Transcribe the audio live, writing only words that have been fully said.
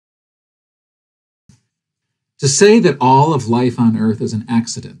To say that all of life on Earth is an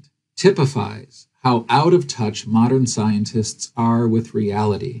accident typifies how out of touch modern scientists are with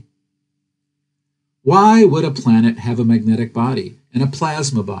reality. Why would a planet have a magnetic body, and a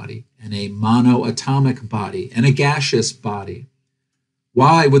plasma body, and a monoatomic body, and a gaseous body?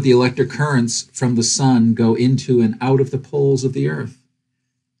 Why would the electric currents from the sun go into and out of the poles of the Earth?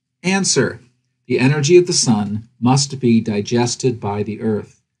 Answer: the energy of the sun must be digested by the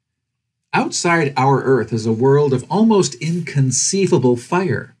Earth. Outside our Earth is a world of almost inconceivable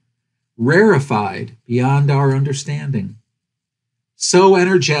fire, rarefied beyond our understanding. So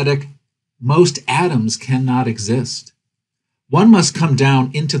energetic, most atoms cannot exist. One must come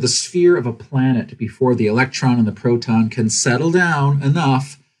down into the sphere of a planet before the electron and the proton can settle down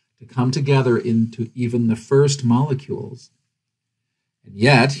enough to come together into even the first molecules. And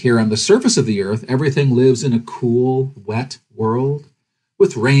yet, here on the surface of the Earth, everything lives in a cool, wet world,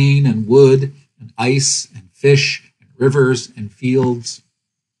 with rain and wood and ice and fish and rivers and fields.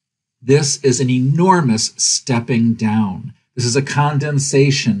 This is an enormous stepping down. This is a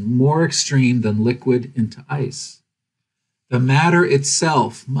condensation more extreme than liquid into ice. The matter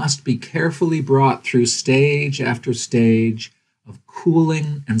itself must be carefully brought through stage after stage of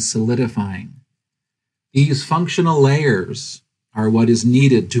cooling and solidifying. These functional layers are what is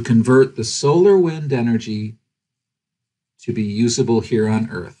needed to convert the solar wind energy to be usable here on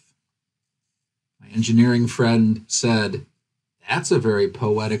Earth. My engineering friend said, "That's a very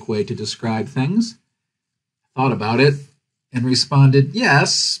poetic way to describe things." I thought about it and responded,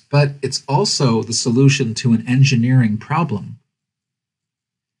 "Yes, but it's also the solution to an engineering problem."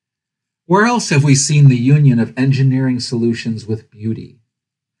 Where else have we seen the union of engineering solutions with beauty?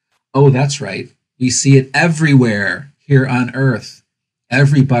 Oh, that's right. We see it everywhere here on Earth.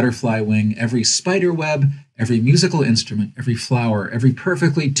 Every butterfly wing, every spider web, every musical instrument, every flower, every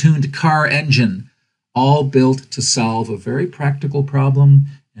perfectly tuned car engine, all built to solve a very practical problem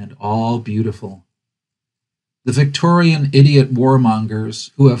and all beautiful. The Victorian idiot warmongers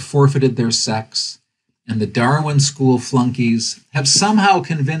who have forfeited their sex and the Darwin School flunkies have somehow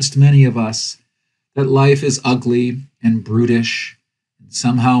convinced many of us that life is ugly and brutish and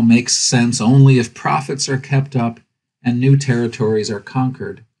somehow makes sense only if profits are kept up and new territories are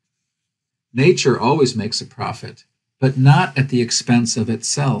conquered. Nature always makes a profit, but not at the expense of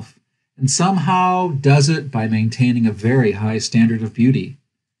itself, and somehow does it by maintaining a very high standard of beauty.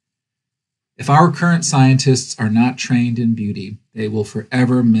 If our current scientists are not trained in beauty, they will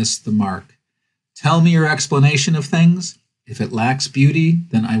forever miss the mark. Tell me your explanation of things. If it lacks beauty,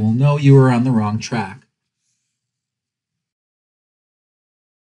 then I will know you are on the wrong track.